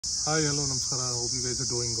Hi, hello, namaskara. I hope you guys are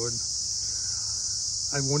doing good.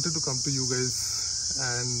 I wanted to come to you guys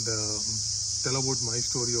and tell about my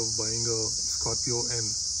story of buying a Scorpio N.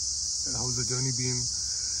 How's the journey been,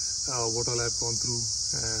 what all I've gone through,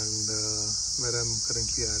 and where I'm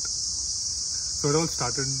currently at. So it all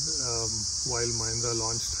started while Mahindra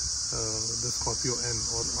launched the Scorpio N,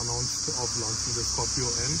 or announced of launching the Scorpio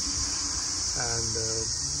N, and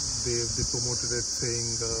they promoted it saying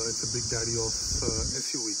it's a big daddy of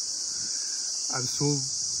SUV. I'm so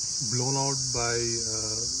blown out by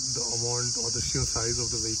the amount or the sheer size of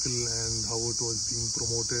the vehicle and how it was being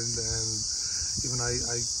promoted, and even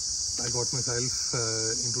I got myself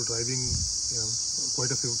into driving,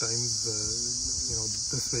 quite a few times,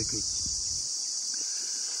 this vehicle.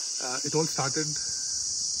 It all started.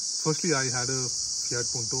 Firstly, I had a Fiat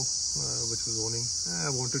Punto which was owning.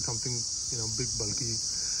 I wanted something big, bulky,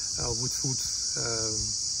 which suits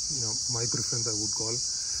my preference, I would call.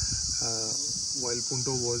 While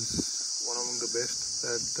Punto was one among the best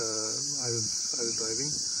that I was driving,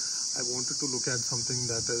 I wanted to look at something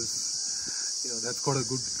that is, that's got a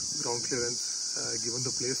good ground clearance, given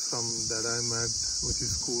the place from that I'm at, which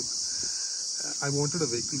is Coorg. I wanted a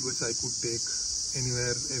vehicle which I could take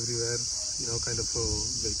anywhere, everywhere, kind of a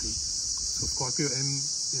vehicle. So Scorpio N,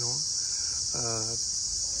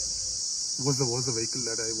 was the vehicle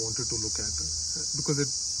that I wanted to look at, because it,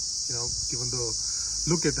 given the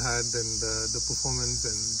look it had and the performance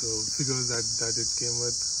and the figures that it came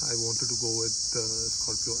with, I wanted to go with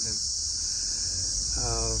Scorpio N.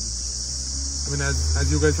 As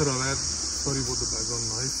you guys are aware, sorry about the background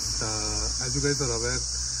noise, as you guys are aware,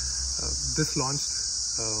 this launched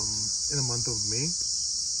in the month of May,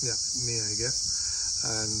 I guess,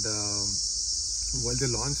 and while they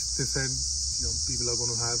launched, they said, people are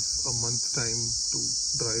going to have a month's time to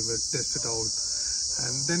drive it, test it out,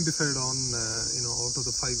 and then decide on, out of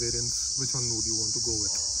the 5 variants, which one would you want to go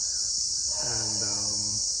with. And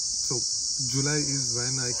so July is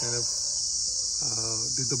when I kind of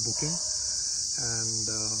did the booking, and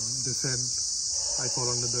they said I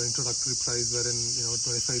fall under the introductory price, wherein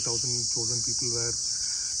 25,000 chosen people were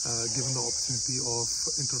given the opportunity of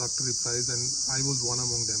introductory price, and I was one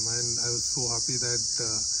among them. And I was so happy that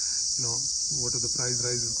what the price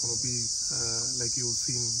rise is going to be, like you've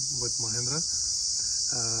seen with Mahindra.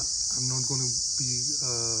 I'm not going to be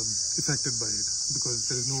affected by it, because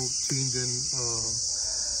there is no change in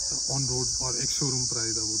on-road or ex-showroom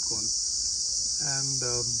price, I would call. And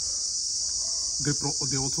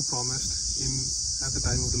they also promised at the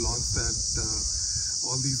time of the launch that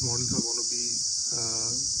all these models are going to be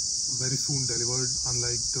very soon delivered,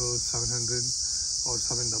 unlike the 700 or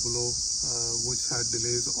 700, which had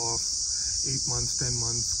delays of 8 months, 10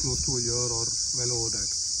 months, close to a year, or well over that.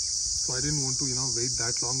 So I didn't want to wait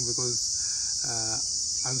that long, because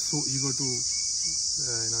I was so eager to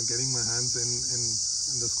getting my hands in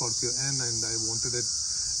the Scorpio N, and I wanted it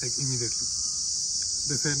like immediately.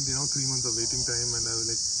 They said 3 months of waiting time, and I was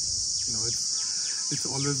like, it's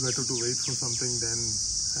always better to wait for something than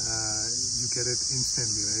you get it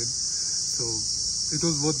instantly, right? So it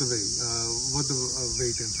was worth the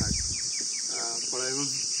wait, in fact. But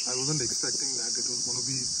I wasn't expecting that it was going to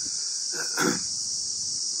be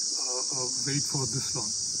wait for this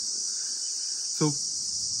long. So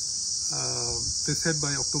they said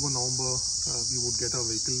by October, November we would get our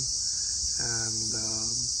vehicle, and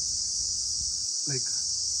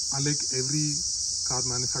unlike every car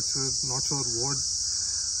manufacturer, not sure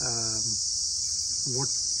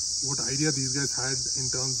what idea these guys had in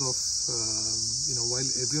terms of while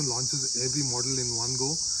everyone launches every model in one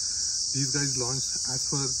go, these guys launched as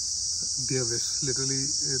per their wish, literally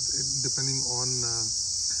depending on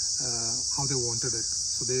how they wanted it.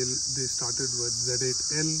 So they started with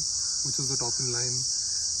Z8L, which was the top in line.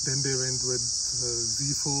 Then they went with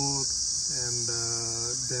Z4, and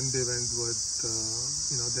then they went with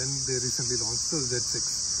then they recently launched the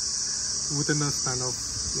Z6 within a span of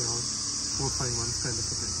 4 or 5 months kind of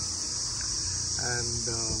a thing. And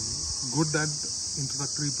good that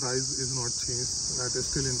introductory price is not changed, that is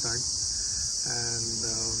still intact. And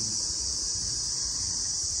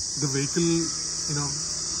the vehicle,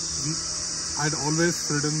 I'd always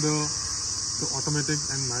ridden the automatic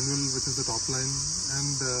and manual, which is the top line,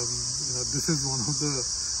 and this is one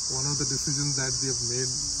of the decisions that we have made,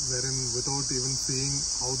 wherein without even seeing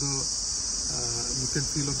how the look and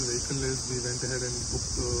feel of the vehicle is, we went ahead and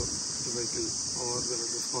booked the vehicle, or the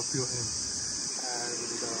Scorpio N. And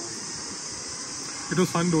it was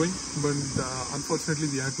fun doing, but unfortunately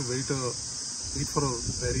we had to wait for a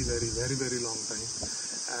very, very, very, very long time.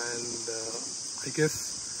 And I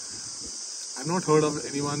guess I've not heard of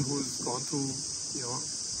anyone who's gone through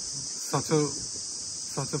such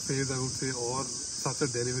a phase, I would say, or such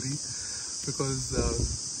a delivery, because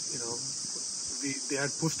they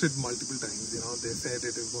had pushed it multiple times. They said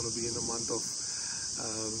it is going to be in the month of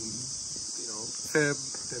Feb,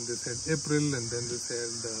 then they said April, and then they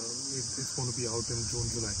said it's going to be out in June,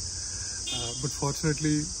 July. But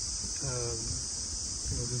fortunately,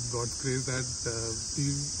 this is God's grace that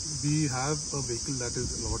we have a vehicle that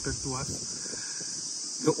is allotted to us.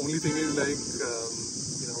 The only thing is,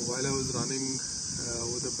 while I was running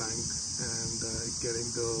with the bank and getting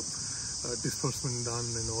the disbursement done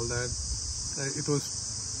and all that, it was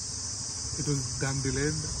damn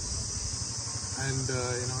delayed, and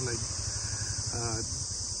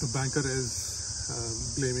the banker is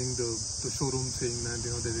blaming the showroom, saying that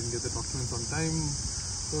they didn't get the documents on time,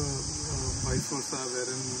 vice versa,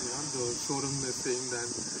 wherein the showroom is saying that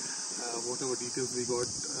whatever details we got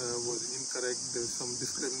was incorrect. There's some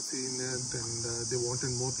discrepancy in it, and they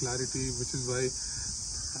wanted more clarity, which is why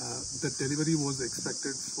the delivery was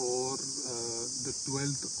expected for the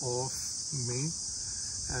 12th of May.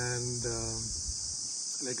 And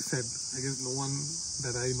like I said, I guess no one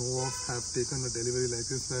that I know of have taken a delivery like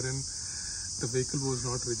this, wherein the vehicle was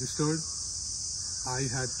not registered. I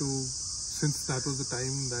had to, since that was the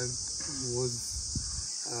time that was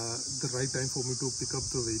the right time for me to pick up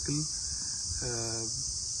the vehicle,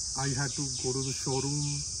 I had to go to the showroom,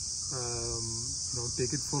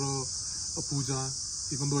 take it for a puja,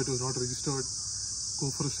 even though it was not registered,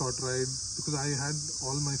 go for a short ride, because I had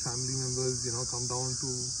all my family members, come down to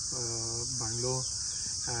Bangalore,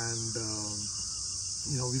 and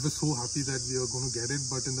we were so happy that we were going to get it,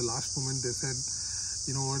 but in the last moment they said,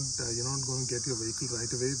 you know what, you're not going to get your vehicle right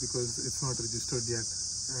away because it's not registered yet.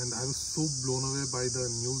 And I was so blown away by the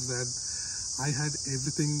news that I had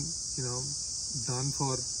everything, done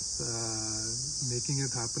for making it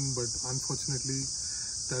happen, but unfortunately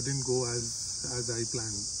that didn't go as I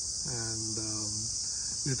planned. And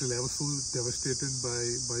literally I was so devastated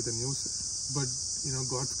by the news, but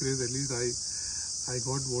God's grace, at least I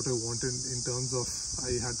got what I wanted in terms of,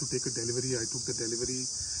 I had to take a delivery. I took the delivery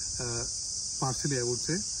partially, I would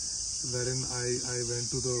say, wherein I went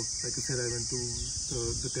to like I said, I went to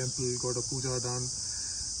the temple, got a puja done.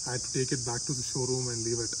 I had to take it back to the showroom and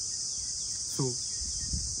leave it. So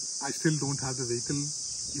I still don't have the vehicle,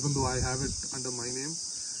 even though I have it under my name.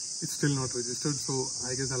 It's still not registered, so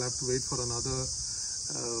I guess I'll have to wait for another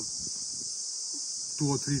 2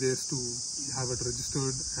 or 3 days to have it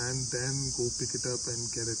registered and then go pick it up and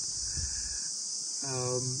get it.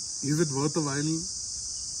 Is it worth a while?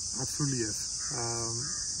 Absolutely yes.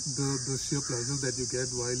 The sheer pleasure that you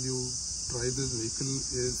get while you drive this vehicle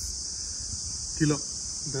is killer.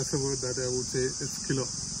 That's a word that I would say. It's killer.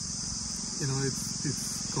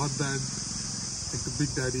 It's got that, like, the big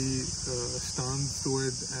daddy stance to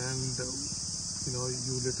it, and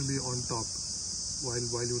you literally on top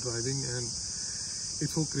while you're driving. And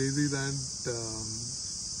it's so crazy that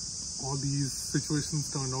all these situations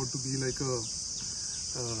turned out to be like a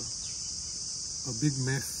big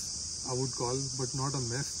mess, I would call, but not a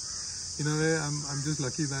mess. In a way, I'm just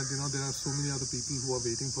lucky that there are so many other people who are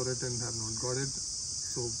waiting for it and have not got it.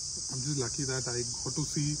 So I'm just lucky that I got to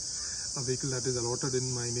see a vehicle that is allotted in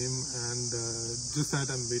my name, and just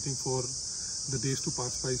that I'm waiting for the days to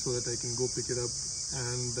pass by so that I can go pick it up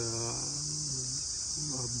and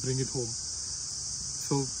bring it home.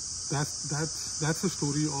 So that's the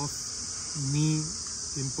story of me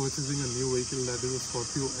in purchasing a new vehicle, that is a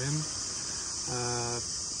Scorpio N.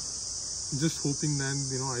 Just hoping that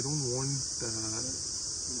I don't want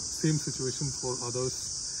same situation for others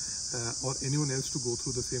or anyone else to go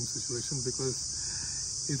through the same situation, because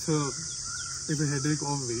it's a headache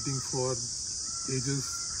of waiting for ages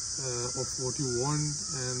of what you want,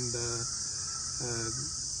 and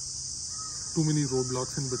too many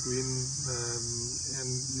roadblocks in between, and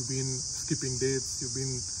you've been skipping dates, you've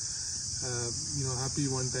been happy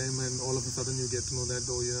one time, and all of a sudden you get to know that,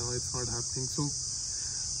 it's not happening. So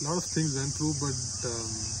a lot of things went through, but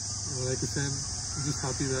like I said, I'm just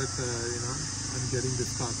happy that I'm getting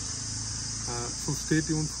this car. So stay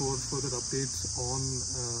tuned for further updates on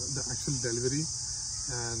the actual delivery,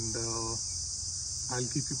 and I'll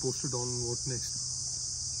keep you posted on what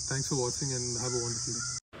next. Thanks for watching and have a wonderful day.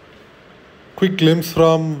 Quick glimpse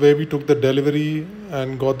from where we took the delivery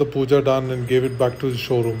and got the puja done and gave it back to the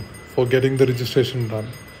showroom for getting the registration done.